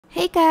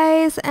Hey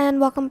guys, and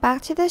welcome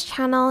back to this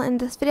channel. In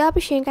this video I'll be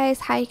showing you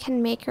guys how you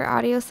can make your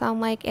audio sound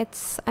like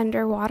it's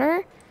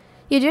underwater.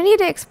 You do need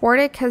to export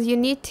it because you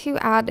need to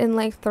add in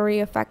like 3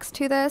 effects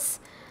to this.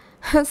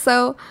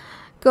 So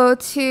go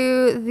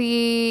to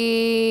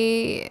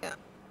the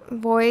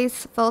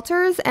voice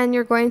filters and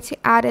you're going to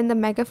add in the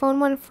megaphone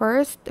one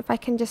first, if I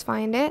can just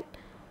find it.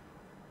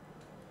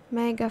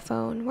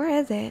 Megaphone, where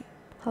is it?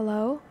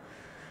 Hello?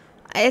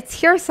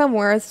 It's here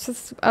somewhere, it's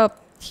just up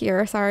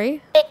here,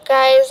 sorry. Hey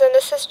guys, and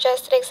this is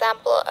just an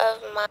example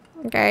of my...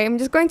 Okay, I'm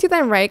just going to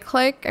then right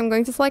click. I'm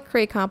going to select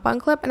create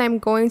compound clip and I'm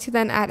going to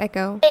then add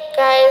echo. Hey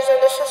guys,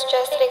 and this is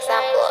just an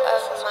example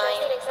of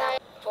my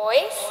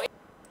voice.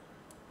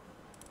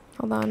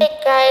 Hold on. Hey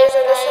guys,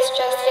 and this is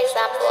just an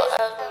example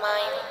of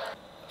my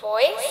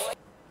voice.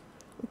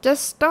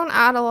 Just don't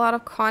add a lot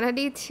of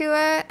quantity to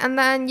it, and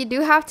then you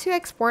do have to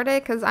export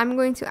it because I'm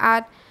going to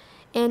add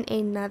in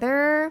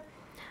another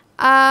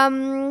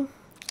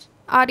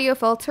audio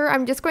filter.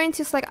 I'm just going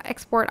to select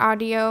export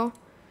audio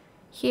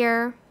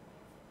here.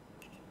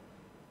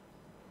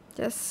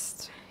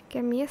 Just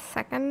give me a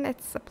second.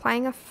 It's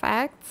applying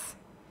effects.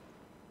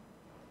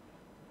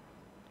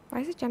 Why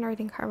is it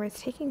generating karma?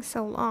 It's taking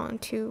so long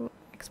to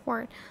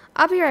export.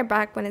 I'll be right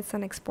back when it's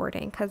done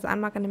exporting because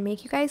I'm not going to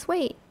make you guys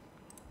wait.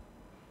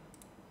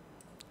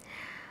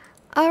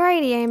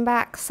 Alrighty, I'm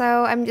back.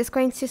 So I'm just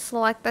going to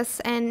select this,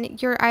 and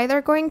you're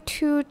either going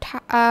to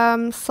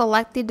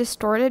select the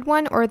distorted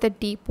one or the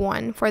deep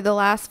one for the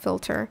last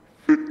filter.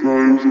 Hey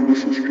guys, and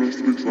this is just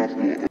an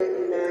example of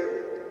my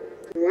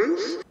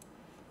voice.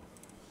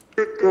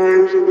 Hey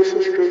guys, and this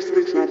is just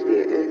an example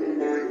of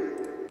my...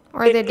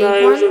 Or the deep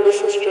one. and this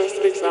is just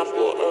an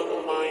example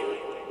of my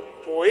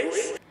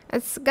voice.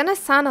 It's gonna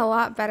sound a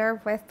lot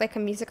better with like a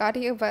music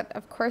audio, but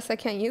of course I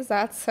can't use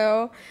that,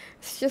 so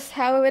it's just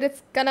how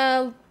it's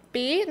gonna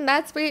be, and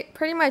that's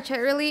pretty much it.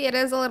 Really, it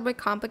is a little bit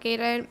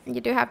complicated.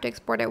 You do have to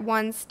export it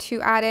once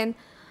to add in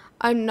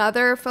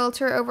another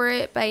filter over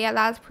it, but yeah,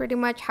 that's pretty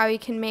much how you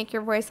can make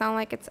your voice sound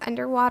like it's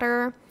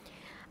underwater.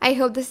 I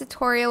hope this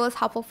tutorial was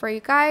helpful for you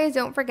guys.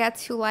 Don't forget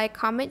to like,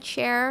 comment,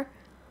 share.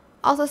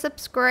 Also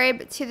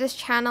subscribe to this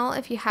channel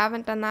if you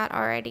haven't done that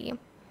already.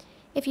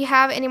 If you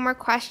have any more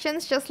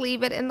questions, just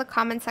leave it in the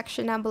comment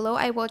section down below.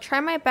 I will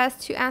try my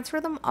best to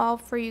answer them all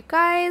for you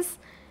guys.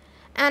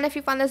 And if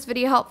you found this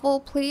video helpful,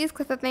 please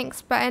click the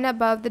thanks button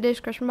above the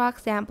description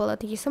box down below.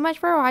 Thank you so much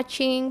for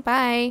watching.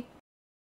 Bye.